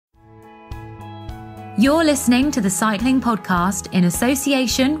You're listening to the Cycling Podcast in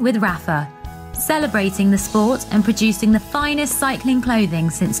association with Rapha, celebrating the sport and producing the finest cycling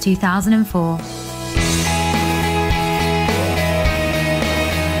clothing since 2004.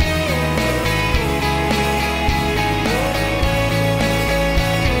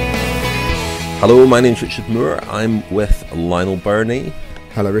 Hello, my name's Richard Moore. I'm with Lionel Birnie.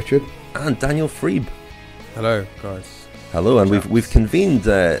 Hello, Richard. And Daniel Friebe. Hello, guys. Hello, and we've convened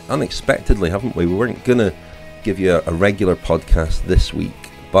unexpectedly, haven't we? We weren't going to give you a regular podcast this week,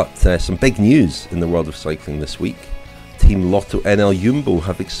 but some big news in the world of cycling this week. Team Lotto NL Jumbo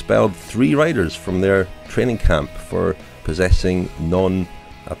have expelled 3 riders from their training camp for possessing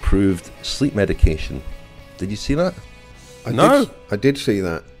non-approved sleep medication. Did you see that? I did see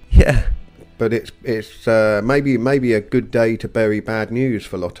that. Yeah. But it's maybe a good day to bury bad news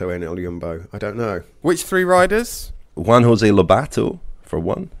for Lotto NL Jumbo. I don't know. Which 3 riders? Juan Jose Lobato, for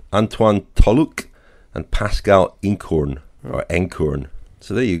one, Antoine Toluc, and Pascal Encorn, or Encorn.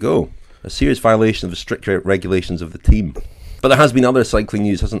 So there you go. A serious violation of the strict regulations of the team. But there has been other cycling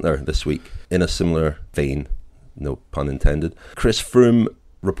news, hasn't there, this week, in a similar vein. No pun intended. Chris Froome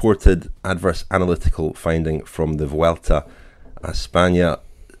reported adverse analytical finding from the Vuelta a España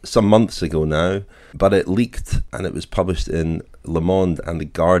some months ago now, but it leaked and it was published in Le Monde and The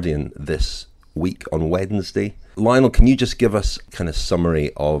Guardian this week on Wednesday. Lionel, can you just give us kind of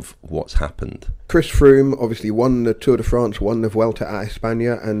summary of what's happened? Chris Froome obviously won the Tour de France, won the Vuelta a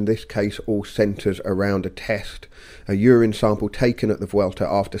España, and this case all centres around a test, a urine sample taken at the Vuelta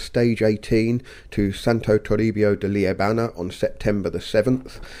after stage 18 to Santo Toribio de Liébana on September the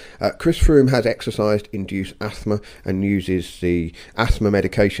 7th. Chris Froome has exercise-induced asthma and uses the asthma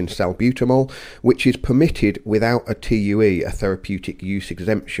medication Salbutamol, which is permitted without a TUE, a therapeutic use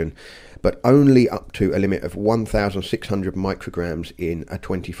exemption, but only up to a limit of 1,600 micrograms in a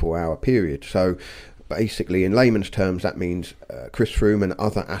 24-hour period. So basically, in layman's terms, that means Chris Froome and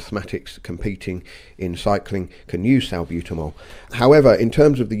other asthmatics competing in cycling can use salbutamol. However, in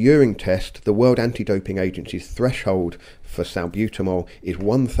terms of the urine test, the World Anti-Doping Agency's threshold for salbutamol is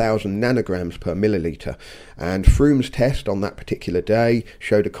 1,000 nanograms per milliliter, and Froome's test on that particular day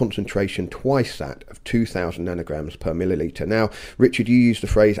showed a concentration twice that of 2,000 nanograms per milliliter. Now, Richard, you used the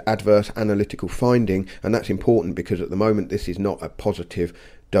phrase adverse analytical finding, and that's important because at the moment this is not a positive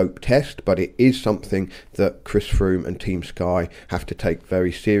dope test, but it is something that Chris Froome and Team Sky have to take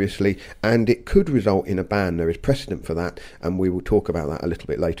very seriously, and it could result in a ban. There is precedent for that, and we will talk about that a little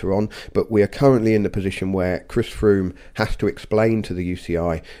bit later on, but we are currently in the position where Chris Froome has to explain to the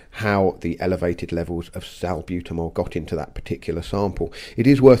UCI how the elevated levels of salbutamol got into that particular sample. It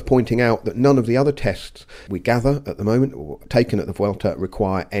is worth pointing out that none of the other tests we gather at the moment, or taken at the Vuelta,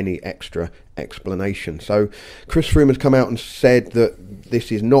 require any extra explanation. So Chris Froome has come out and said that this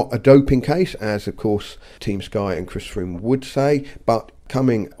is not a doping case, as of course Team Sky and Chris Froome would say, but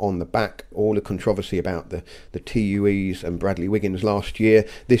coming on the back, all the controversy about the TUEs and Bradley Wiggins last year,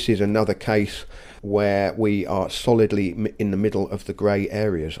 this is another case where we are solidly in the middle of the grey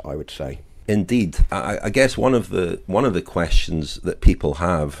areas, I would say. Indeed. I guess one of the questions that people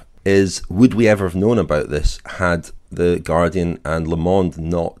have is, would we ever have known about this had the Guardian and Le Monde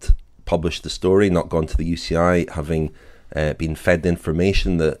not published the story, not gone to the UCI, having been fed the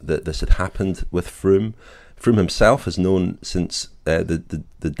information that this had happened with Froome? Froome himself has known since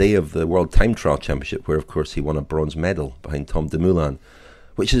the day of the World Time Trial Championship, where of course he won a bronze medal behind Tom Dumoulin,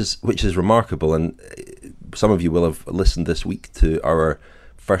 which is remarkable. And some of you will have listened this week to our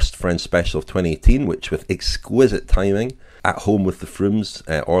First Friends special of 2018, which with exquisite timing, at home with the Froomes.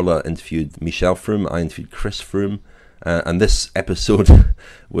 Orla interviewed Michel Froome, I interviewed Chris Froome. And this episode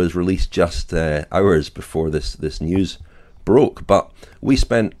was released just hours before this news broke. But we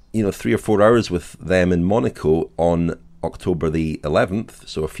spent 3 or 4 hours with them in Monaco on October the 11th,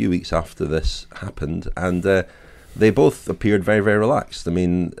 so a few weeks after this happened, and they both appeared very, very relaxed. I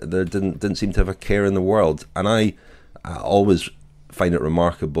mean, they didn't seem to have a care in the world, and I always find it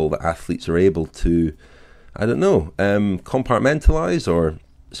remarkable that athletes are able to, I don't know, compartmentalize or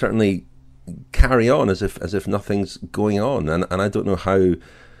certainly carry on as if nothing's going on, and I don't know how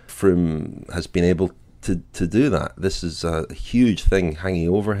Froome has been able to do that. This is a huge thing hanging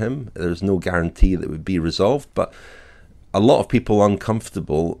over him. There's no guarantee that it would be resolved, but a lot of people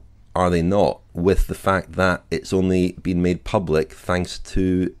uncomfortable, are they not, with the fact that it's only been made public thanks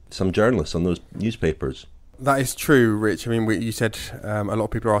to some journalists on those newspapers. That is true, Rich. I mean, you said a lot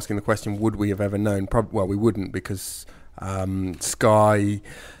of people are asking the question, would we have ever known? Well, we wouldn't, because Sky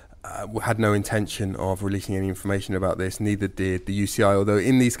had no intention of releasing any information about this. Neither did the UCI, although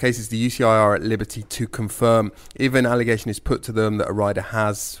in these cases the UCI are at liberty to confirm if an allegation is put to them that a rider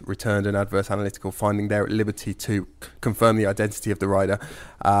has returned an adverse analytical finding. They're at liberty to confirm the identity of the rider,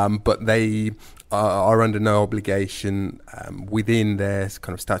 but they are under no obligation within their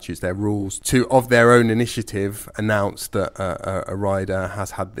kind of statutes, their rules, to of their own initiative announce that a rider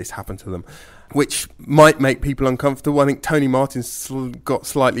has had this happen to them, which might make people uncomfortable. I think Tony Martin's got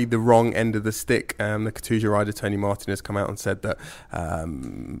slightly the wrong end of the stick. The Katusha rider, Tony Martin, has come out and said that,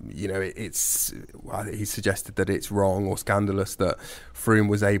 he suggested that it's wrong or scandalous that Froome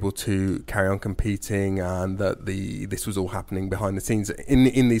was able to carry on competing and that this was all happening behind the scenes.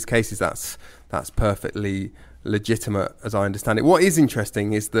 In these cases, that's perfectly legitimate, as I understand it. What is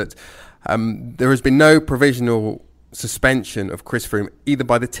interesting is that there has been no provisional suspension of Chris Froome either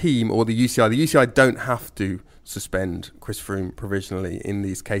by the team or the UCI. The UCI don't have to suspend Chris Froome provisionally in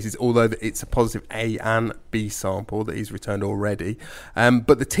these cases, although it's a positive A and B sample that he's returned already.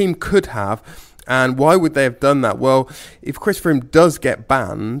 But the team could have. And why would they have done that? Well, if Chris Froome does get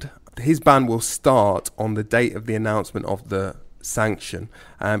banned, his ban will start on the date of the announcement of the sanction.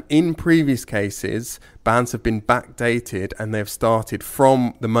 In previous cases, bans have been backdated and they've started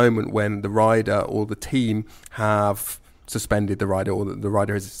from the moment when the rider or the team have suspended the rider, or the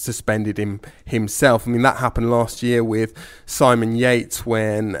rider has suspended himself. I mean, that happened last year with Simon Yates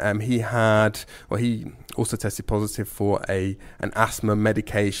when he also tested positive for an asthma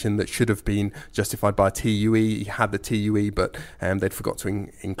medication that should have been justified by a TUE. He had the TUE, but they'd forgot to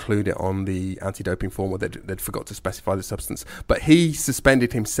include it on the anti-doping form, or they'd forgot to specify the substance. But he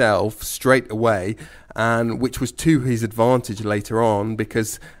suspended himself straight away, and which was to his advantage later on,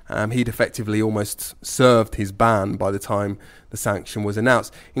 because he'd effectively almost served his ban by the time the sanction was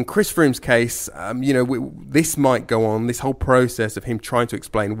announced. In Chris Froome's case, this might go on, this whole process of him trying to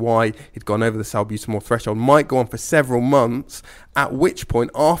explain why he'd gone over the salbutamol threshold might go on for several months, at which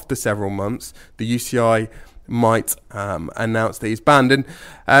point, after several months, the UCI might announce that he's banned.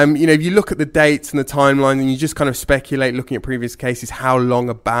 And if you look at the dates and the timeline and you just kind of speculate, looking at previous cases, how long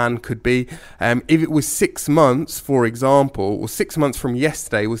a ban could be. If it was 6 months, for example, or 6 months from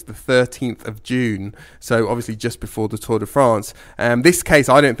yesterday was the 13th of June, so obviously just before the Tour de France. This case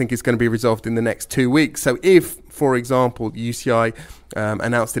I don't think is going to be resolved in the next 2 weeks. So if, for example, the UCI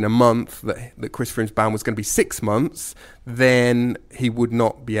announced in a month that Chris Froome's ban was going to be 6 months, then he would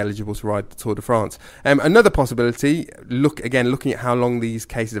not be eligible to ride the Tour de France. Another possibility, looking at how long these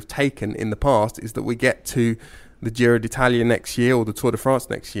cases have taken in the past, is that we get to the Giro d'Italia next year or the Tour de France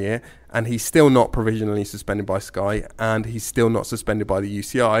next year, and he's still not provisionally suspended by Sky, and he's still not suspended by the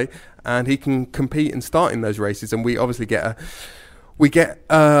UCI, and he can compete and start in those races. And we obviously get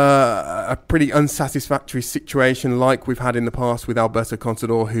a pretty unsatisfactory situation like we've had in the past with Alberto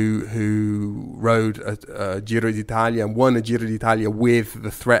Contador, who rode a Giro d'Italia and won a Giro d'Italia with the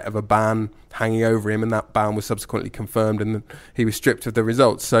threat of a ban hanging over him, and that ban was subsequently confirmed and he was stripped of the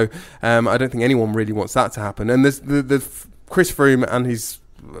results. So I don't think anyone really wants that to happen. And there's the Chris Froome and his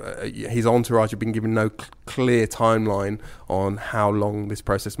entourage have been given no clear timeline on how long this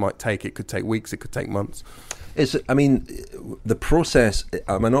process might take. It could take weeks, it could take months. The process,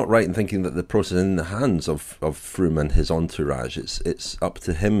 am I not right in thinking that the process is in the hands of Froome and his entourage? It's up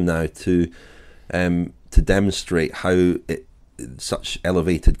to him now to demonstrate how such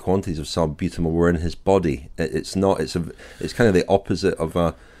elevated quantities of salbutamol were in his body. It's kind of the opposite of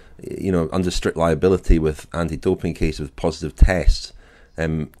under strict liability with anti-doping cases with positive tests.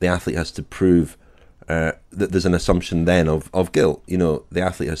 The athlete has to prove that there's an assumption then of guilt. The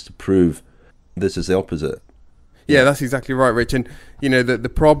athlete has to prove this is the opposite. Yeah, that's exactly right, Rich. And,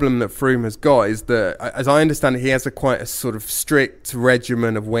 the problem that Froome has got is that, as I understand it, he has quite a sort of strict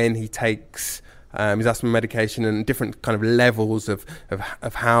regimen of when he takes his asthma medication and different kind of levels of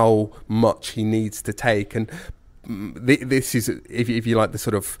how much he needs to take. And this is, if you like, the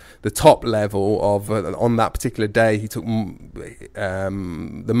sort of the top level of on that particular day he took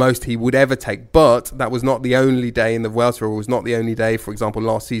the most he would ever take, but that was not the only day in the Vuelta, or was not the only day, for example,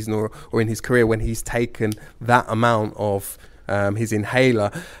 last season or in his career when he's taken that amount of his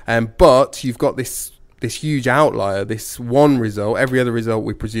inhaler. But you've got this huge outlier, this one result. Every other result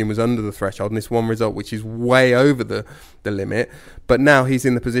we presume was under the threshold, and this one result which is way over the limit. But now he's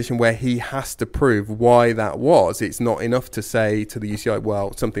in the position where he has to prove why that was. It's not enough to say to the UCI,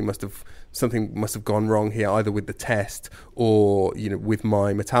 well, something must have gone wrong here, either with the test or with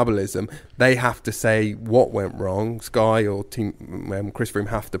my metabolism. They have to say what went wrong. Sky or team Chris Froome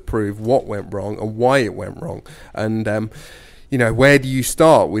have to prove what went wrong and why it went wrong. And where do you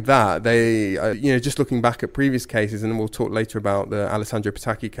start with that? They, just looking back at previous cases, and we'll talk later about the Alessandro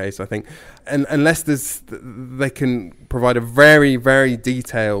Patacchi case, I think, and unless they can provide a very, very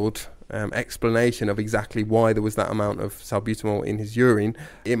detailed explanation of exactly why there was that amount of salbutamol in his urine,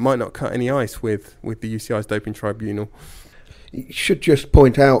 it might not cut any ice with the UCI's doping tribunal. You should just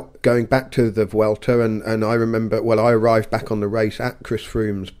point out, going back to the Vuelta, and I remember, I arrived back on the race at Chris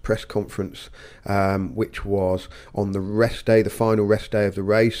Froome's press conference, which was on the rest day, the final rest day of the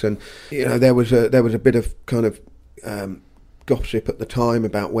race, and there was a bit of kind of gossip at the time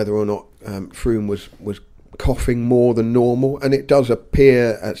about whether or not Froome was coughing more than normal, and it does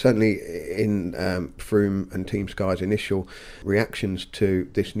appear, certainly in Froome and Team Sky's initial reactions to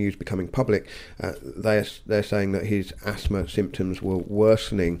this news becoming public, they're saying that his asthma symptoms were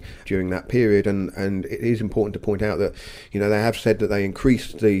worsening during that period, and it is important to point out that they have said that they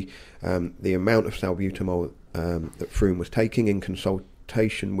increased the amount of salbutamol that Froome was taking in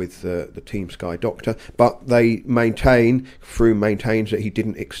consultation with the Team Sky doctor, but Froome maintains that he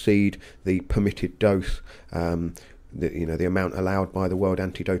didn't exceed the permitted dose, the amount allowed by the World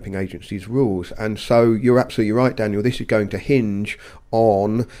Anti-Doping Agency's rules. And so you're absolutely right, Daniel, this is going to hinge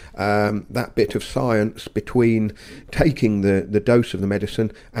on that bit of science between taking the dose of the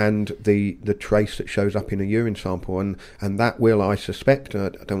medicine and the trace that shows up in a urine sample, and that will, I suspect, I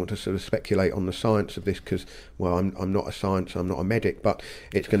don't want to sort of speculate on the science of this because, I'm not a medic, but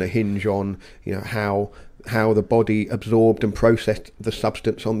it's going to hinge on how the body absorbed and processed the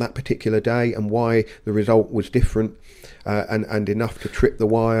substance on that particular day, and why the result was different and enough to trip the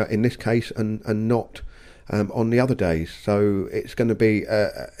wire in this case and not on the other days. So it's going to be,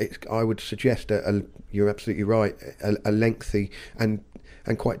 I would suggest, you're absolutely right, a lengthy and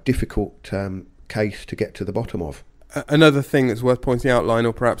quite difficult case to get to the bottom of. Another thing that's worth pointing out,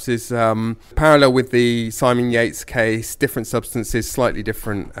 Lionel, perhaps, is parallel with the Simon Yates case, different substances, slightly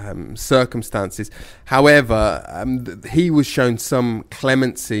different circumstances. However, he was shown some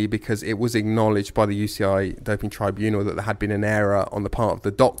clemency because it was acknowledged by the UCI Doping Tribunal that there had been an error on the part of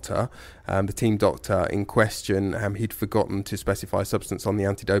the doctor, the team doctor in question. He'd forgotten to specify a substance on the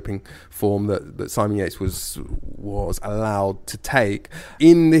anti-doping form that Simon Yates was allowed to take.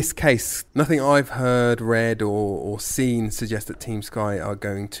 In this case, nothing I've heard, read or seen suggests that Team Sky are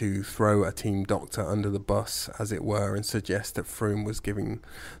going to throw a team doctor under the bus, as it were, and suggest that Froome was giving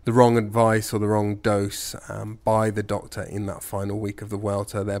the wrong advice or the wrong dose by the doctor in that final week of the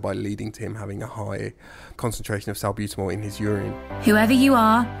Vuelta, thereby leading to him having a high concentration of salbutamol in his urine. Whoever you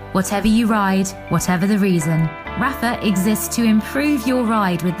are, whatever you ride, whatever the reason, Rapha exists to improve your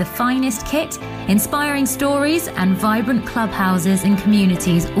ride with the finest kit, inspiring stories and vibrant clubhouses and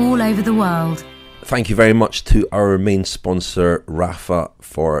communities all over the world. Thank you very much to our main sponsor, Rapha,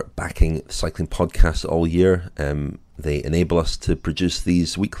 for backing the Cycling Podcast all year. They enable us to produce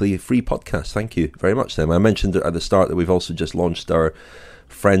these weekly free podcasts. Thank you very much to them. I mentioned at the start that we've also just launched our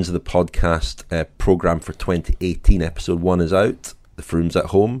Friends of the Podcast programme for 2018. Episode 1 is out. The Froome's at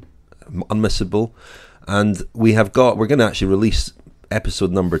home. Unmissable. And we're going to actually release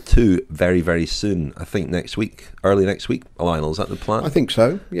episode number 2 very, very soon. I think next week, early next week. Lionel, is that the plan? I think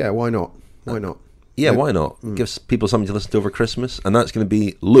so. Yeah, why not? Why not? Yeah, why not? Gives people something to listen to over Christmas. And that's going to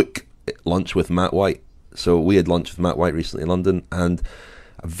be lunch with Matt White. So we had lunch with Matt White recently in London, and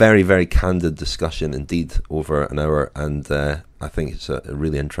a very, very candid discussion indeed over an hour. And I think it's a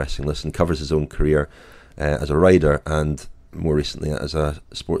really interesting listen. Covers his own career as a rider and more recently as a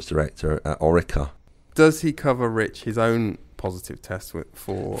sports director at Orica. Does he cover, Rich, his own positive test for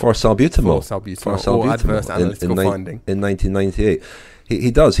salbutamol or adverse analytical finding in 1998? He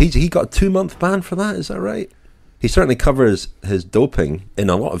does. He got a 2-month ban for that. Is that right? He certainly covers his doping in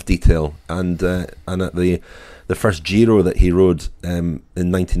a lot of detail, and at the first Giro that he rode in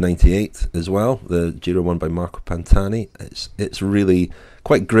 1998 as well, the Giro won by Marco Pantani. It's really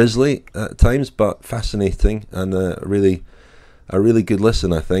quite grisly at times, but fascinating, and a really good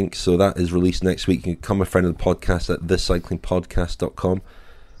listen, I think. So that is released next week. You can become a friend of the podcast at thecyclingpodcast.com.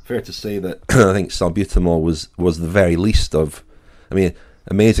 Fair to say that I think salbutamol was the very least of. I mean,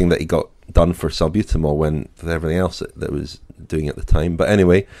 amazing that he got done for salbutamol when with everything else that was doing at the time. But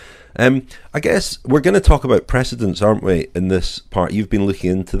anyway, I guess we're going to talk about precedents, aren't we, in this part? You've been looking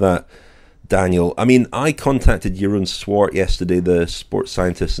into that, Daniel. I mean, I contacted Jeroen Swart yesterday, the sports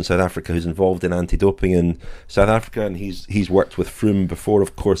scientist in South Africa who's involved in anti-doping in South Africa, and he's worked with Froome before,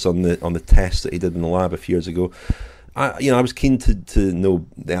 of course, on the tests that he did in the lab a few years ago. I was keen to know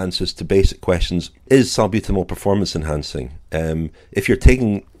the answers to basic questions. Is salbutamol performance enhancing? If you're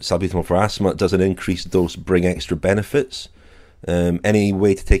taking salbutamol for asthma, does an increased dose bring extra benefits? Any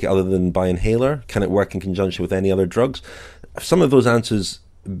way to take it other than by inhaler? Can it work in conjunction with any other drugs? Some of those answers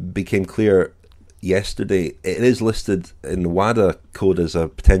became clear yesterday. It is listed in the WADA code as a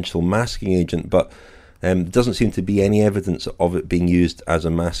potential masking agent, but there doesn't seem to be any evidence of it being used as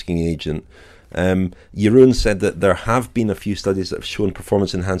a masking agent. Jeroen said that there have been a few studies that have shown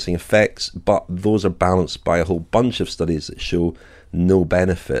performance-enhancing effects, but those are balanced by a whole bunch of studies that show no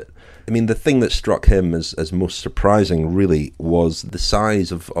benefit. I mean, the thing that struck him as most surprising, really, was the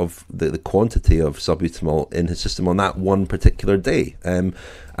size of the quantity of salbutamol in his system on that one particular day. And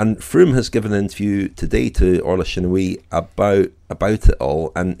Froome has given an interview today to Orla Chenouille about it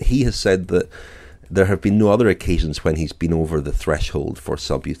all, and he has said that there have been no other occasions when he's been over the threshold for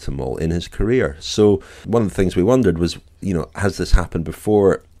salbutamol in his career. So one of the things we wondered was, has this happened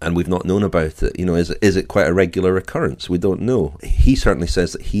before and we've not known about it? Is it quite a regular occurrence? We don't know. He certainly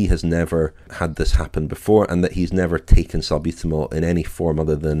says that he has never had this happen before and that he's never taken salbutamol in any form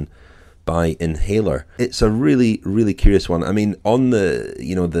other than by inhaler. It's a really, really curious one. I mean, on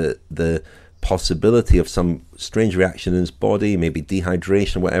the possibility of some strange reaction in his body, maybe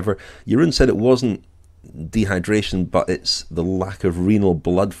dehydration, whatever. Jeroen said it wasn't dehydration, but it's the lack of renal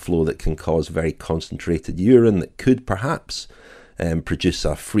blood flow that can cause very concentrated urine that could perhaps produce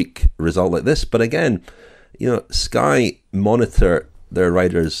a freak result like this. But again, Sky monitor their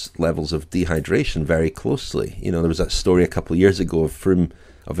riders' levels of dehydration very closely. There was that story a couple of years ago of Froome,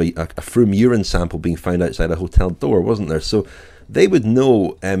 of a Froome urine sample being found outside a hotel door, wasn't there? So they would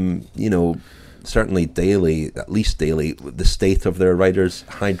know, certainly daily, at least daily, the state of their riders'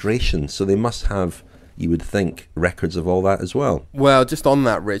 hydration. So they must have, you would think, records of all that as well. Well, just on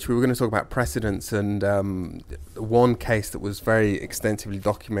that, Rich, we were going to talk about precedents, and one case that was very extensively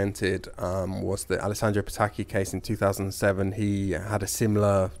documented was the Alessandro Patacchi case in 2007. He had a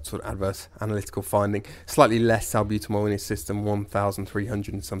similar sort of adverse analytical finding, slightly less salbutamol in his system,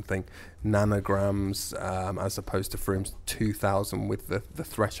 1,300 and something nanograms, as opposed to Froome's 2,000, with the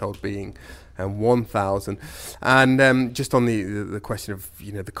threshold being 1,000. And just on the question of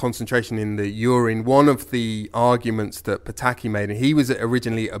the concentration in the urine, one of the arguments that Patacchi made, and he was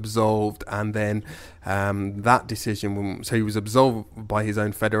originally absolved, and then that decision, so he was absolved by his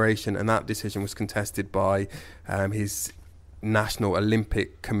own federation, and that decision was contested by his National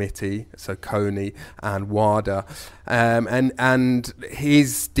Olympic Committee, so CONI, and WADA, and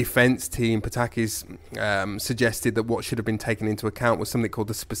his defence team, Patacchi's, suggested that what should have been taken into account was something called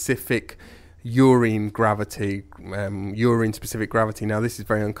the specific urine gravity, urine-specific gravity. Now, this is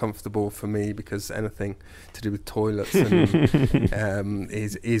very uncomfortable for me because anything to do with toilets and,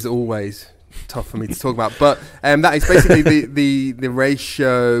 is always tough for me to talk about. But that is basically the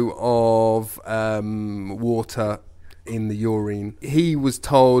ratio of water in the urine. He was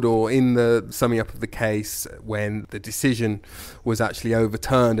told, or in the summing up of the case, when the decision was actually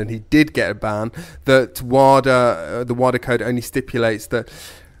overturned and he did get a ban, that the WADA code only stipulates that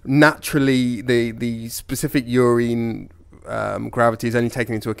naturally the specific urine gravity is only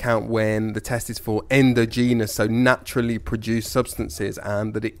taken into account when the test is for endogenous, so naturally produced substances,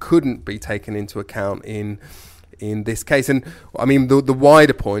 and that it couldn't be taken into account in this case. And I mean, the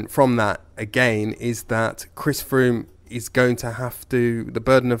wider point from that, again, is that Chris Froome is going to have to, the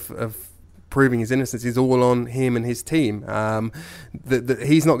burden of proving his innocence is all on him and his team.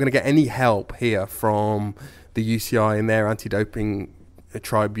 He's not going to get any help here from the UCI and their anti-doping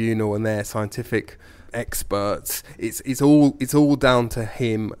tribunal and their scientific experts. It's all down to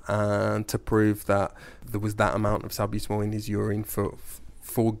him to prove that there was that amount of salbutamol in his urine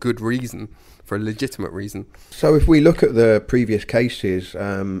for good reason, for a legitimate reason. So if we look at the previous cases,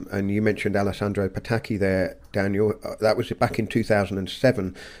 and you mentioned Alessandro Patacchi there, Daniel, that was back in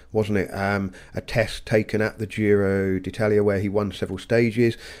 2007, wasn't it? A test taken at the Giro d'Italia where he won several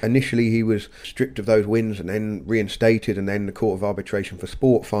stages. Initially he was stripped of those wins and then reinstated, and then the Court of Arbitration for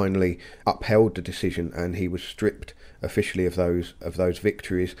Sport finally upheld the decision and he was stripped officially of those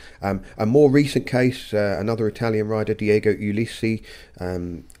victories. A more recent case, another Italian rider, Diego Ulissi,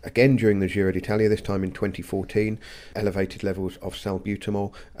 again during the Giro d'Italia, this time in 2014, elevated levels of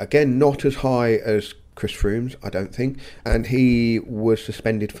salbutamol, again not as high as Chris Froome's, I don't think, and he was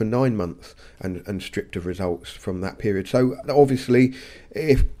suspended for 9 months and stripped of results from that period. So obviously,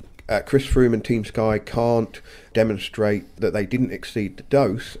 if Chris Froome and Team Sky can't demonstrate that they didn't exceed the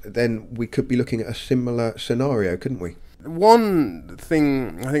dose, then we could be looking at a similar scenario, couldn't we? One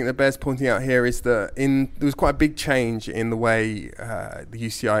thing I think that bears pointing out here is that there was quite a big change in the way the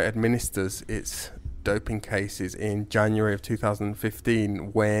UCI administers its doping cases in January of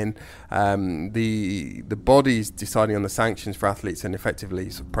 2015, when the bodies deciding on the sanctions for athletes and effectively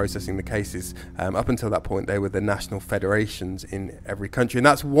sort of processing the cases, up until that point they were the national federations in every country, and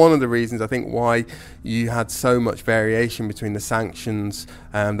that's one of the reasons I think why you had so much variation between the sanctions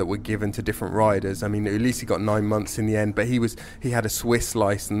that were given to different riders. I mean, Ulissi got 9 months in the end, but he had a Swiss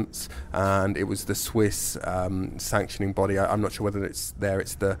license, and it was the Swiss sanctioning body. I'm not sure whether it's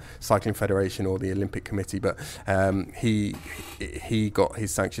the Cycling Federation or the Olympic Committee, but he got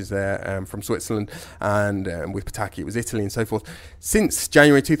his sanctions there from Switzerland, and with Pataki it was Italy and so forth. Since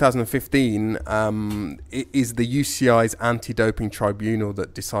January 2015, it is the UCI's anti-doping tribunal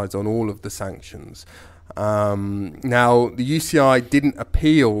that decides on all of the sanctions. Now, the UCI didn't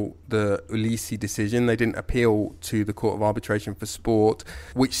appeal the Ulissi decision. They didn't appeal to the Court of Arbitration for Sport,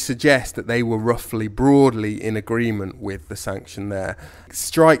 which suggests that they were roughly, broadly in agreement with the sanction there. It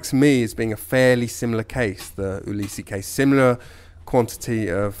strikes me as being a fairly similar case, the Ulissi case, similar quantity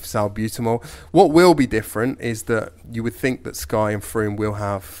of salbutamol. What will be different is that you would think that Sky and Froome will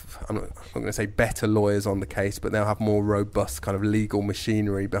have, I'm not going to say better lawyers on the case, but they'll have more robust kind of legal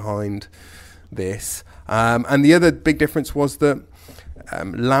machinery behind this. And the other big difference was that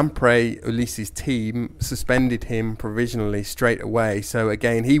Lampre, Ulissi's team, suspended him provisionally straight away. So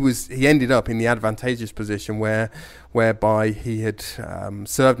again, he ended up in the advantageous position whereby he had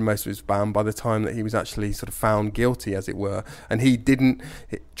served most of his ban by the time that he was actually sort of found guilty, as it were. And he didn't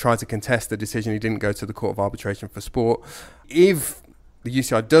try to contest the decision. He didn't go to the Court of Arbitration for Sport. If the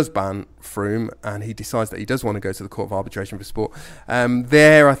UCI does ban Froome and he decides that he does want to go to the Court of Arbitration for Sport,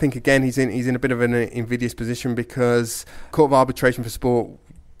 there I think again he's in a bit of an invidious position, because Court of Arbitration for Sport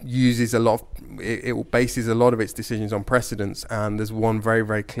uses it bases a lot of its decisions on precedents, and there's one very,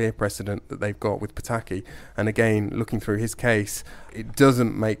 very clear precedent that they've got with Pataki, and again, looking through his case, it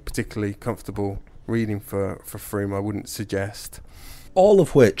doesn't make particularly comfortable reading for Froome, I wouldn't suggest. All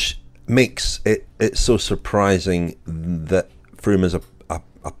of which makes it so surprising that Froome has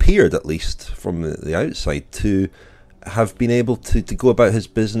appeared, at least from the outside, to have been able to go about his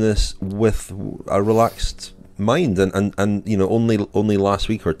business with a relaxed mind, and you know, only last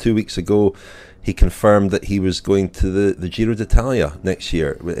week or 2 weeks ago he confirmed that he was going to the Giro d'Italia next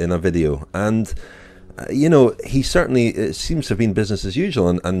year in a video, and you know, he certainly, it seems to have been business as usual,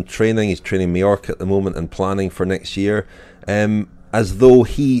 and he's training Majorca at the moment and planning for next year, as though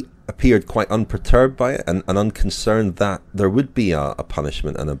he appeared quite unperturbed by it and unconcerned that there would be a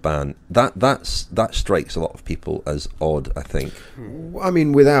punishment and a ban. That strikes a lot of people as odd, I think. I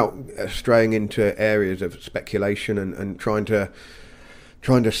mean, without straying into areas of speculation and trying to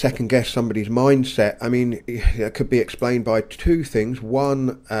second guess somebody's mindset, I mean, it could be explained by two things.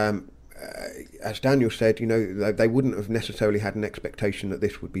 One, as Daniel said, you know, they wouldn't have necessarily had an expectation that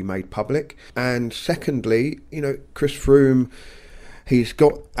this would be made public. And secondly, you know, Chris Froome, he's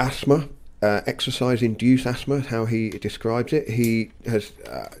got asthma, exercise-induced asthma, how he describes it. He has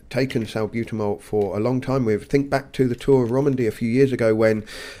taken salbutamol for a long time. We think back to the Tour of Romandy a few years ago when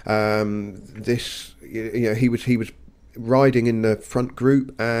he was riding in the front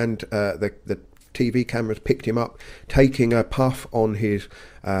group, and the TV cameras picked him up taking a puff on his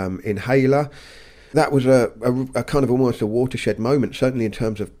inhaler. That was a kind of almost a watershed moment, certainly in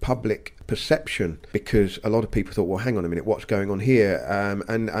terms of public perception, because a lot of people thought, well, hang on a minute, what's going on here?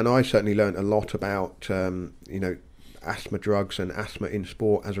 And I certainly learned a lot about, you know, asthma drugs and asthma in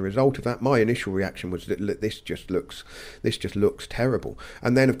sport as a result of that. My initial reaction was that this just looks terrible.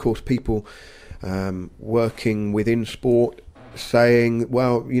 And then, of course, people working within sport saying,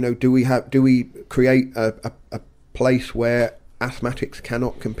 well, you know, do we create a place where asthmatics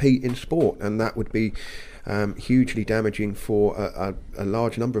cannot compete in sport? And that would be hugely damaging for a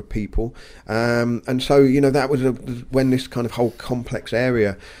large number of people. And so, you know, that was when this kind of whole complex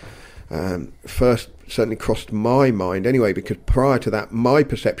area first certainly crossed my mind anyway, because prior to that, my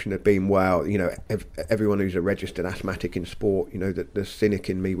perception had been, well, you know, everyone who's a registered asthmatic in sport, you know, the cynic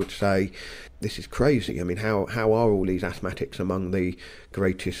in me would say, this is crazy. I mean, how are all these asthmatics among the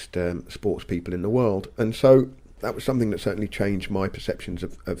greatest sports people in the world? And so that was something that certainly changed my perceptions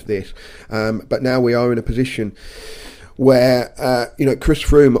of this. But now we are in a position where, you know, Chris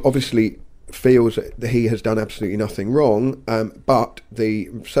Froome obviously feels that he has done absolutely nothing wrong, but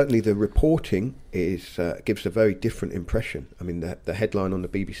certainly the reporting gives a very different impression. I mean, the headline on the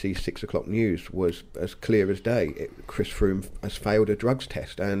BBC 6 o'clock news was as clear as day. Chris Froome has failed a drugs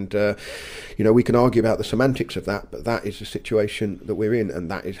test, and you know, we can argue about the semantics of that, but that is the situation that we're in,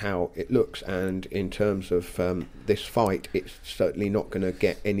 and that is how it looks. And in terms of this fight, it's certainly not going to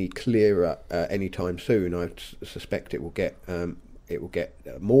get any clearer anytime soon. I suspect it will get it will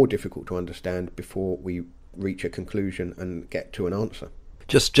get more difficult to understand before we reach a conclusion and get to an answer.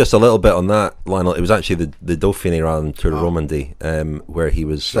 Just a little bit on that, Lionel. It was actually the Dauphiné rather than Tour de Romandie, where he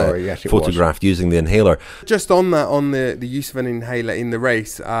was photographed using the inhaler. Just on that, on the use of an inhaler in the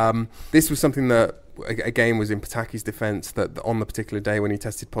race, this was something that, again, was in Pataki's defence, that on the particular day when he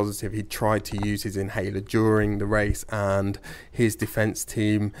tested positive, he tried to use his inhaler during the race, and his defence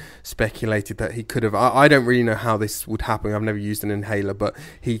team speculated that he could have, I don't really know how this would happen, I've never used an inhaler, but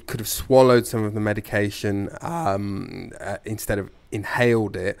he could have swallowed some of the medication instead of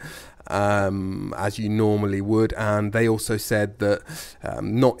inhaled it, as you normally would. And they also said that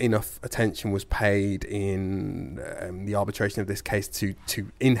not enough attention was paid in the arbitration of this case to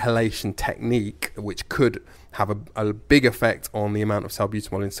inhalation technique, which could have a big effect on the amount of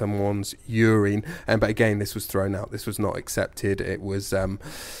salbutamol in someone's urine. But again, this was thrown out. This was not accepted. It was the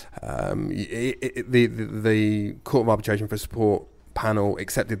Court of Arbitration for Sport panel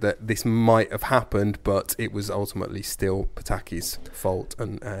accepted that this might have happened, but it was ultimately still Pataki's fault,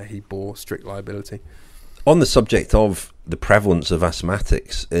 and he bore strict liability. On the subject of the prevalence of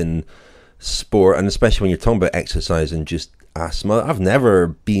asthmatics in sport, and especially when you're talking about exercise-induced asthma, I've never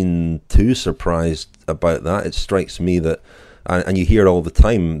been too surprised about that. It strikes me that, and you hear all the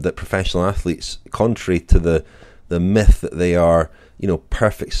time, that professional athletes, contrary to the myth that they are,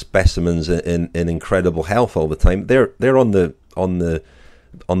 perfect specimens in incredible health all the time, they're on the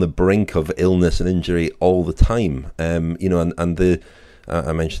brink of illness and injury all the time. I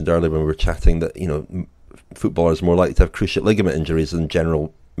mentioned earlier when we were chatting that footballers are more likely to have cruciate ligament injuries than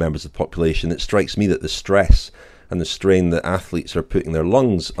general members of the population. It strikes me that the stress and the strain that athletes are putting their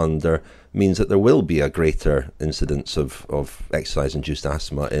lungs under means that there will be a greater incidence of exercise-induced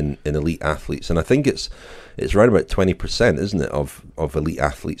asthma in elite athletes. And I think it's right about 20%, isn't it, of elite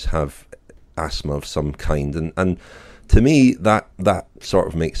athletes have asthma of some kind. And to me, that sort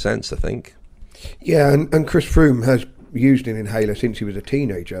of makes sense, I think. Yeah, and Chris Froome has used an inhaler since he was a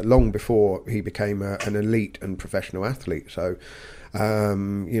teenager, long before he became an elite and professional athlete. So,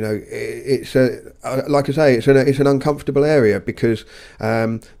 it's like I say, it's an uncomfortable area, because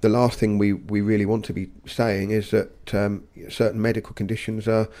the last thing we really want to be saying is that certain medical conditions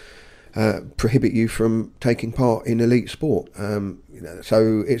prohibit you from taking part in elite sport.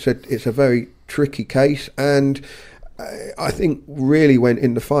 So it's a very tricky case, and I think really when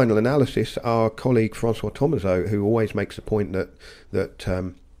in the final analysis, our colleague Francois Thomazeau, who always makes the point that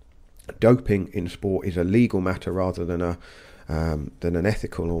doping in sport is a legal matter rather than an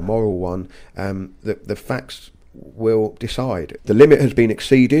ethical or moral one, the facts will decide. The limit has been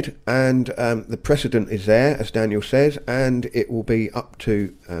exceeded, and the precedent is there, as Daniel says, and it will be up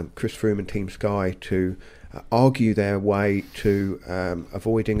to Chris Froome and Team Sky to argue their way to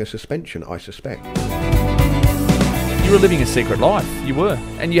avoiding a suspension, I suspect. You were living a secret life, you were,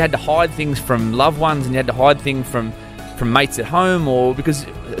 and you had to hide things from loved ones, and you had to hide things from mates at home, or because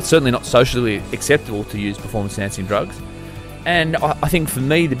it's certainly not socially acceptable to use performance-enhancing drugs. And I think for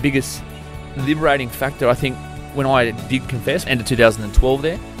me, the biggest liberating factor, I think, when I did confess, end of 2012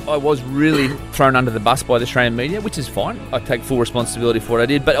 there, I was really thrown under the bus by the Australian media, which is fine. I take full responsibility for what I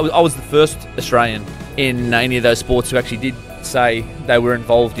did, but I was the first Australian in any of those sports who actually did say they were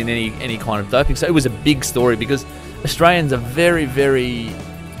involved in any kind of doping. So it was a big story, because Australians are very, very...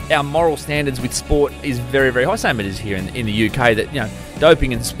 Our moral standards with sport is very, very high. Same it is here in the UK, that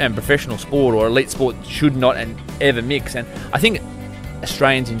doping and professional sport or elite sport should not and ever mix. And I think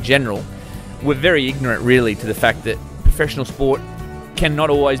Australians in general were very ignorant, really, to the fact that professional sport cannot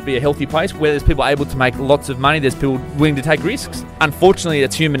always be a healthy place. Where there's people able to make lots of money, there's people willing to take risks. Unfortunately,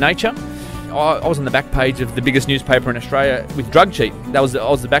 it's human nature. I was on the back page of the biggest newspaper in Australia with Drug Cheat. I was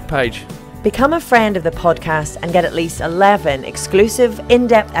the back page. Become a friend of the podcast and get at least 11 exclusive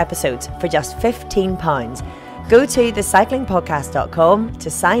in-depth episodes for just £15. Go to thecyclingpodcast.com to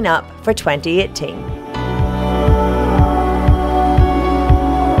sign up for 2018.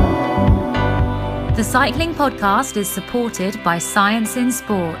 The Cycling Podcast is supported by Science in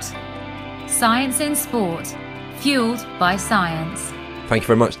Sport. Science in Sport, fueled by science. Thank you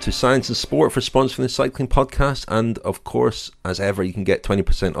very much to Science and Sport for sponsoring the Cycling Podcast. And of course, as ever, you can get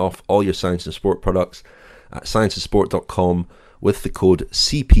 20% off all your Science and Sport products at scienceandsport.com with the code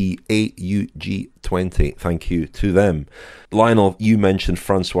CPAUG20. Thank you to them. Lionel, you mentioned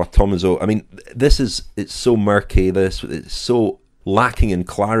Francois Thomazeau. I mean, it's so murky, it's so lacking in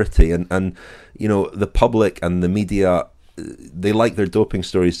clarity, and the public and the media, they like their doping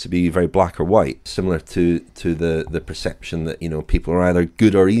stories to be very black or white, similar to the perception that people are either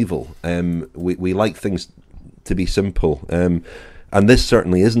good or evil. We like things to be simple, and this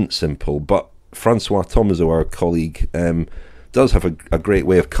certainly isn't simple. But Francois Thomazeau, our colleague, does have a great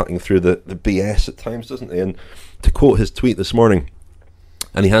way of cutting through the BS at times, doesn't he? And to quote his tweet this morning,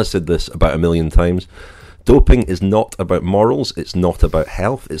 and he has said this about 1 million times, doping is not about morals, it's not about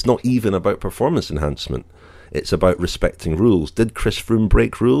health, it's not even about performance enhancement. It's about respecting rules. Did Chris Froome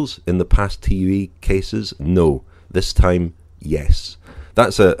break rules in the past TUE cases? No. This time, yes.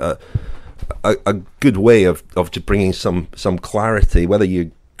 That's a good way of just bringing some clarity, whether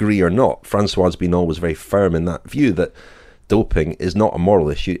you agree or not. Francois has been always very firm in that view that doping is not a moral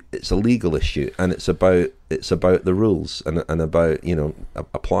issue, it's a legal issue, and it's about the rules and about, you know,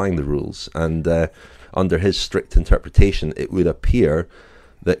 applying the rules. And under his strict interpretation, it would appear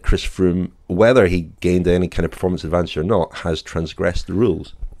that Chris Froome, whether he gained any kind of performance advantage or not, has transgressed the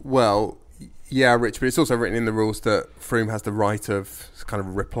rules. Well, yeah, Rich, but it's also written in the rules that Froome has the right of kind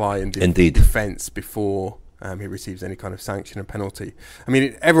of reply and defence before he receives any kind of sanction and penalty. I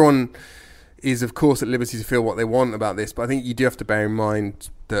mean, everyone is, of course, at liberty to feel what they want about this, but I think you do have to bear in mind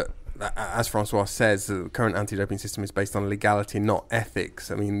that, as Francois says, the current anti-doping system is based on legality, not ethics.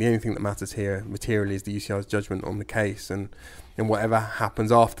 I mean, the only thing that matters here materially is the UCI's judgment on the case and whatever happens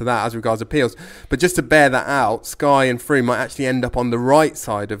after that as regards appeals. But just to bear that out, Sky and Froome might actually end up on the right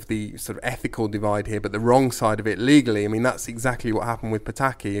side of the sort of ethical divide here, but the wrong side of it legally. I mean, that's exactly what happened with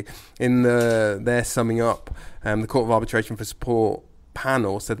Pataki. In their summing up, the Court of Arbitration for Sport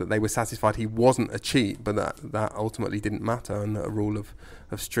panel said that they were satisfied he wasn't a cheat, but that ultimately didn't matter, and that a rule of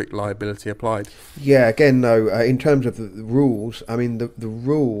strict liability applied. Yeah, again though, in terms of the rules, I mean the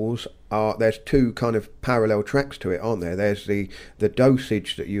rules are, there's two kind of parallel tracks to it, aren't there? There's the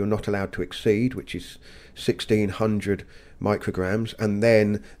dosage that you're not allowed to exceed, which is 1600 micrograms, and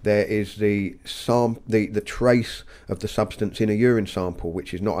then there is the trace of the substance in a urine sample,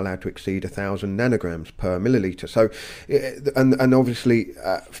 which is not allowed to exceed 1000 nanograms per milliliter. So, and obviously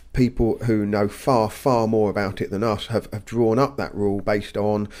people who know far more about it than us have drawn up that rule based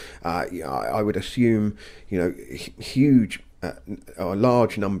on, I would assume, you know, huge a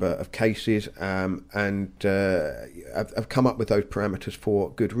large number of cases, and have come up with those parameters for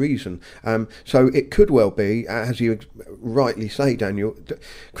good reason. So it could well be, as you rightly say, Daniel,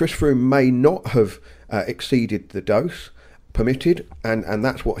 Chris Froome may not have exceeded the dose permitted, and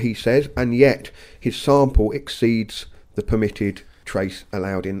that's what he says, and yet his sample exceeds the permitted trace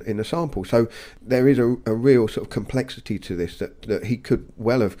allowed in a sample. So there is a real sort of complexity to this, that he could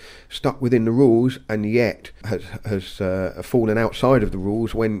well have stuck within the rules and yet has fallen outside of the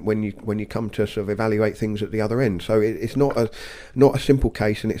rules when you come to sort of evaluate things at the other end. So it's not a simple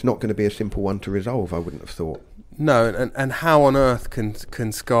case, and it's not going to be a simple one to resolve, I wouldn't have thought. No, and how on earth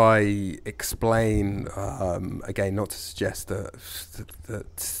can Sky explain, again, not to suggest that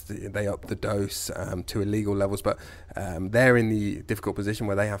they up the dose to illegal levels, but they're in the difficult position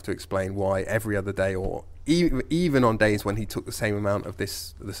where they have to explain why every other day, or even on days when he took the same amount of the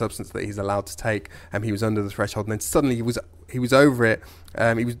substance that he's allowed to take, he was under the threshold, and then suddenly he was over it.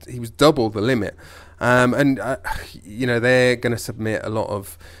 He was double the limit, you know, they're going to submit a lot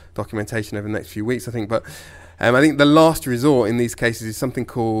of documentation over the next few weeks, I think, but. I think the last resort in these cases is something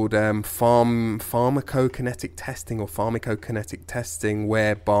called pharmacokinetic testing,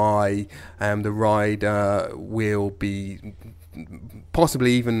 whereby the rider will be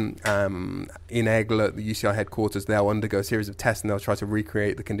possibly even in Aigle at the UCI headquarters. They'll undergo a series of tests and they'll try to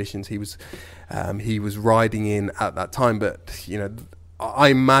recreate the conditions he was riding in at that time. But you know, I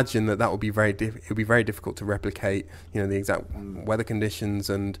imagine that would be it would be very difficult to replicate, you know, the exact weather conditions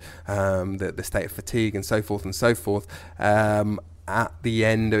and the state of fatigue and so forth at the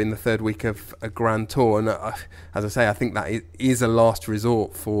end, in the third week of a Grand Tour. And as I say, I think that is a last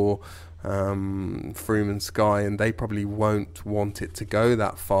resort for Froome and Sky, and they probably won't want it to go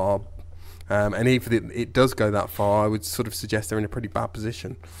that far. And if it does go that far, I would sort of suggest they're in a pretty bad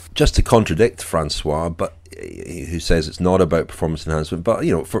position. Just to contradict Francois, but who says it's not about performance enhancement, but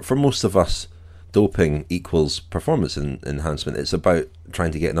you know, for most of us, doping equals performance enhancement. It's about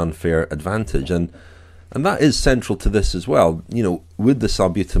trying to get an unfair advantage, and that is central to this as well. You know, would the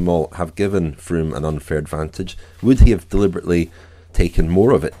Salbutamol have given Froome an unfair advantage? Would he have deliberately taken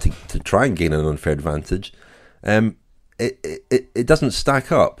more of it to try and gain an unfair advantage? It doesn't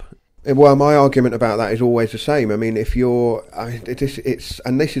stack up. Well, my argument about that is always the same. I mean, if you're, this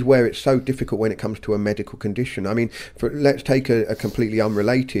is where it's so difficult when it comes to a medical condition. I mean, let's take a completely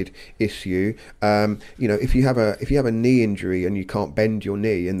unrelated issue. You know, if you have a knee injury and you can't bend your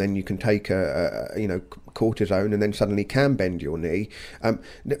knee, and then you can take cortisone and then suddenly can bend your knee.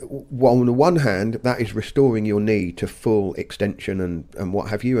 Well, on the one hand, that is restoring your knee to full extension and what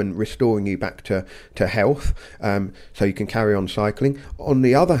have you, and restoring you back to health, so you can carry on cycling. On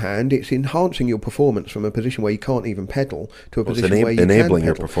the other hand, it's enhancing your performance from a position where you can't even pedal to a position where you can enabling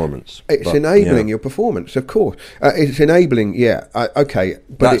your pedal. performance. It's enabling your performance, of course. It's enabling, okay.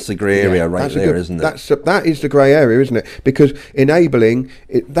 But that's the grey area isn't it? That is the grey area, isn't it? Because enabling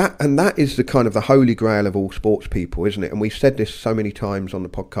that is the kind of the holy grail of all sports people, isn't it? And we've said this so many times on the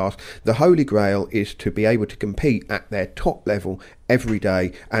podcast. The holy grail is to be able to compete at their top level every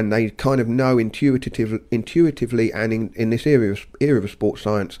day, and they kind of know intuitively, and in this era of sports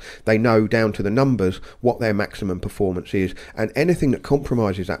science, they know down to the numbers what their maximum performance is, and anything that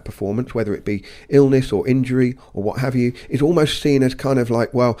compromises that performance, whether it be illness or injury or what have you, is almost seen as kind of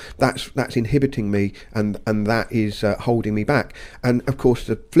like, well, that's inhibiting me, and that is holding me back. And of course,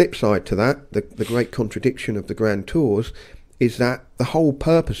 the flip side to that, the great contradiction of the Grand Tours, is that the whole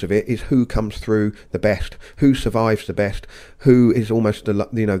purpose of it is who comes through the best, who survives the best, who is almost the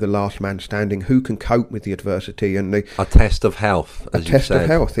last man standing, who can cope with the adversity, and a test of health, as you've said,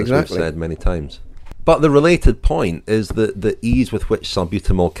 exactly. As we've said many times. But the related point is the ease with which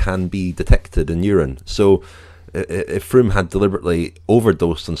salbutamol can be detected in urine. So if Froome had deliberately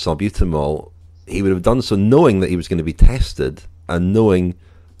overdosed on salbutamol, he would have done so knowing that he was going to be tested, and knowing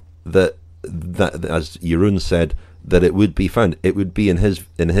that as Jeroen said, that it would be found. It would be, in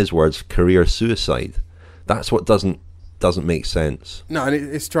his words, career suicide. That's what doesn't make sense. No, and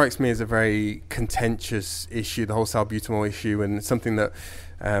it strikes me as a very contentious issue, the whole salbutamol issue, and something that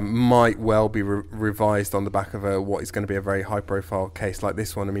might well be revised on the back of what is going to be a very high-profile case like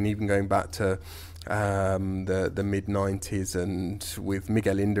this one. I mean, even going back to the mid-90s, and with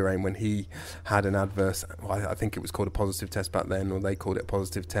Miguel Indurain, when he had an adverse, I think it was called a positive test back then, or they called it a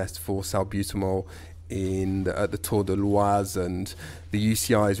positive test for salbutamol at the Tour de l'Oise, and the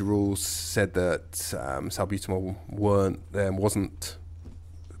UCI's rules said that salbutamol wasn't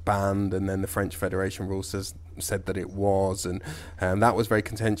banned, and then the French Federation rules said that it was, and that was very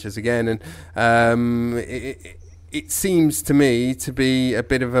contentious again, and it seems to me to be a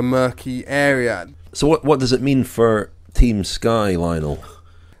bit of a murky area. So what does it mean for Team Sky, Lionel?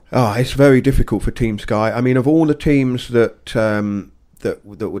 It's very difficult for Team Sky. I mean, of all the teams that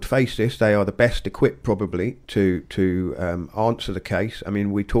would face this, they are the best equipped probably to answer the case. I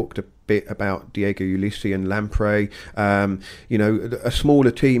mean, we talked a bit about Diego Ulissi and Lampre. A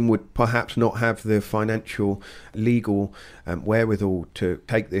smaller team would perhaps not have the financial, legal wherewithal to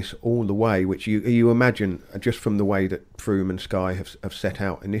take this all the way, which you imagine just from the way that Froome and Sky have set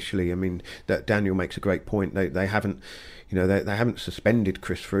out initially. I mean, that Daniel makes a great point. They haven't. They haven't suspended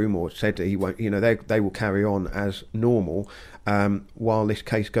Chris Froome or said that he won't. They will carry on as normal while this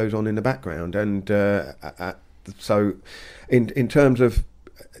case goes on in the background. And so, in terms of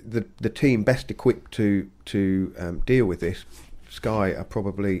the team best equipped to deal with this, Sky are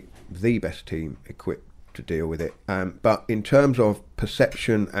probably the best team equipped to deal with it. But in terms of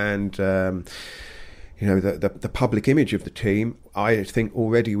perception and the public image of the team, I think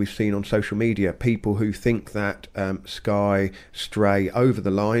already we've seen on social media people who think that Sky stray over the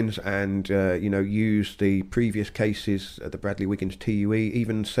lines and use the previous cases, the Bradley Wiggins TUE,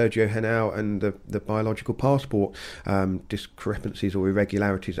 even Sergio Henao and the biological passport discrepancies or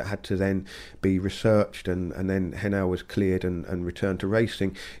irregularities that had to then be researched, and then Henao was cleared and returned to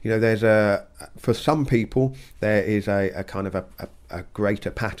racing. There's for some people there is a kind of a greater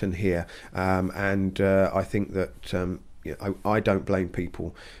pattern here, and I think that I don't blame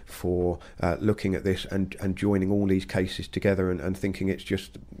people for looking at this and joining all these cases together and thinking it's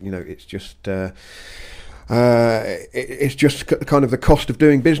just kind of the cost of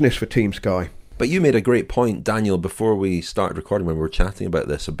doing business for Team Sky. But you made a great point, Daniel, before we started recording, when we were chatting about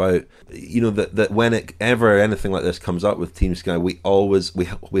this, about that whenever anything like this comes up with Team Sky, we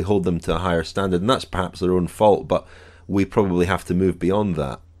hold them to a higher standard, and that's perhaps their own fault, but we probably have to move beyond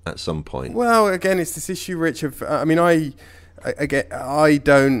that at some point. Well, again, it's this issue, Rich, of I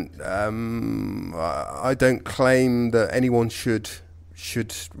don't claim that anyone should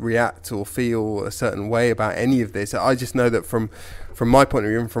react or feel a certain way about any of this. I just know that from my point of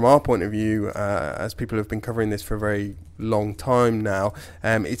view and from our point of view, as people who have been covering this for a very long time now,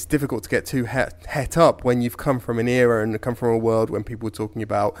 it's difficult to get too het up when you've come from an era and come from a world when people were talking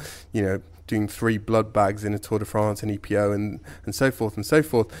about, doing 3 blood bags in a Tour de France and EPO and so forth and so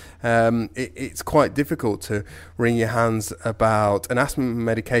forth. It's quite difficult to wring your hands about an asthma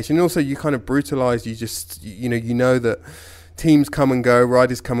medication. And also you kind of brutalised, you know that teams come and go,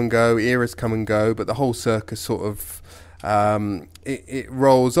 riders come and go, eras come and go, but the whole circus sort of it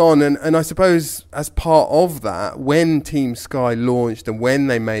rolls on. And I suppose as part of that, when Team Sky launched and when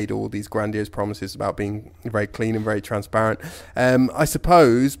they made all these grandiose promises about being very clean and very transparent, I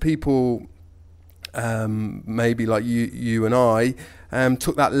suppose people maybe like you and I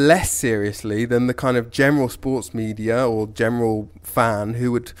took that less seriously than the kind of general sports media or general fan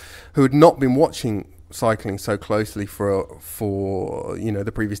who had not been watching cycling so closely for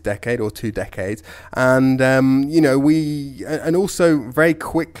the previous decade or 2 decades, and and also very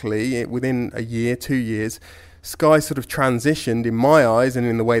quickly, within a year, 2 years, Sky sort of transitioned, in my eyes, and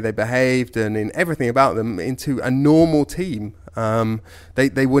in the way they behaved and in everything about them, into a normal team.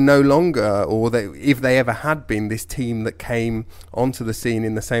 They were no longer, if they ever had been, this team that came onto the scene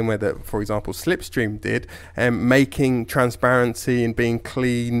in the same way that, for example, Slipstream did, making transparency and being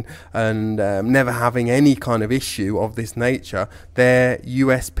clean and never having any kind of issue of this nature their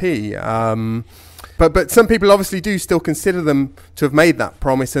USP. But some people obviously do still consider them to have made that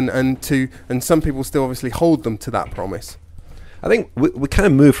promise, and some people still obviously hold them to that promise. I think we kind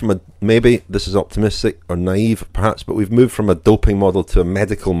of moved from maybe this is optimistic or naive perhaps, but we've moved from a doping model to a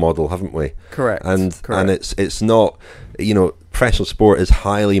medical model, haven't we? Correct. And it's not, professional sport is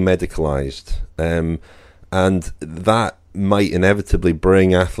highly medicalized, and that might inevitably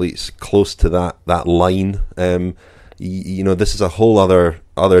bring athletes close to that line. This is a whole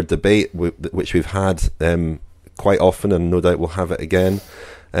other debate which we've had quite often, and no doubt we'll have it again.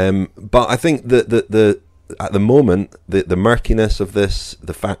 But I think that at the moment, the murkiness of this,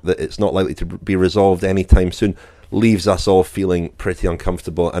 the fact that it's not likely to be resolved anytime soon, leaves us all feeling pretty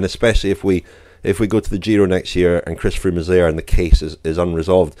uncomfortable. And especially if we go to the Giro next year and Chris Froome is there and the case is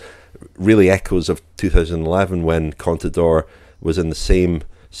unresolved, really echoes of 2011 when Contador was in the same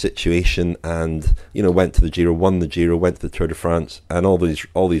situation and went to the Giro, won the Giro, went to the Tour de France, and all these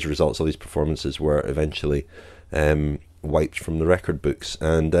results, all these performances were eventually wiped from the record books.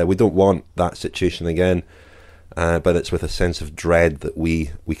 And we don't want that situation again. But it's with a sense of dread that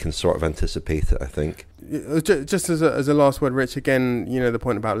we can sort of anticipate it, I think. Just as a last word, Rich, again, the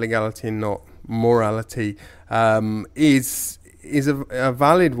point about legality and not morality is a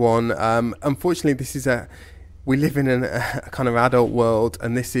valid one. Unfortunately, we live in a kind of adult world,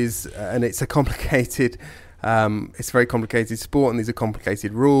 and it's a complicated. It's a very complicated sport, and these are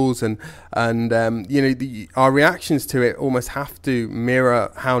complicated rules, and our reactions to it almost have to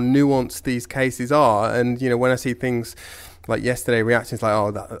mirror how nuanced these cases are. And when I see things like yesterday, reactions like,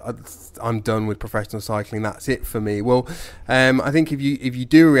 I'm done with professional cycling, that's it for me. Well, I think if you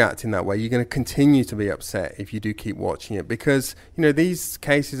do react in that way, you're going to continue to be upset if you do keep watching it, because these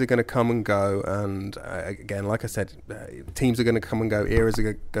cases are going to come and go, and again, like I said, teams are going to come and go, eras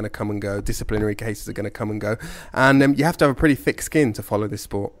are going to come and go, disciplinary cases are going to come and go, and you have to have a pretty thick skin to follow this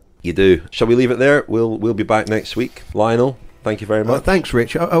sport. You do. Shall we leave it there? We'll be back next week. Lionel, thank you very much. Thanks,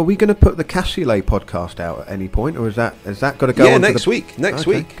 Rich. Are we going to put the Cassoulet podcast out at any point, or has that got to go on? Yeah, next week. Next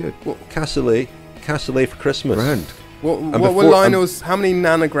week. Good. Well, Cassoulet for Christmas. Grand. What were Lionel's? How many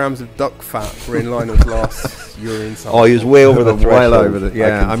nanograms of duck fat were in Lionel's last urine sample? Oh, he was way over the threshold. Well over the.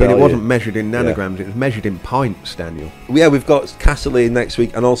 Yeah, I mean, it wasn't measured in nanograms; it was measured in pints, Daniel. Yeah, we've got Cassoulet next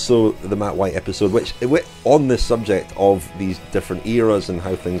week, and also the Matt White episode, which on this subject of these different eras and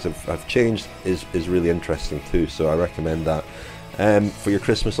how things have changed is really interesting too. So I recommend that. For your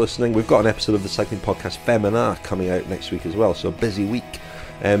Christmas listening, we've got an episode of the cycling podcast Femina coming out next week as well, so a busy week.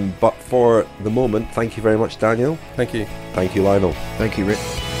 But for the moment, thank you very much, Daniel. Thank you. Thank you, Lionel. Thank you,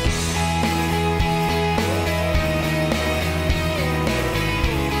 Rich.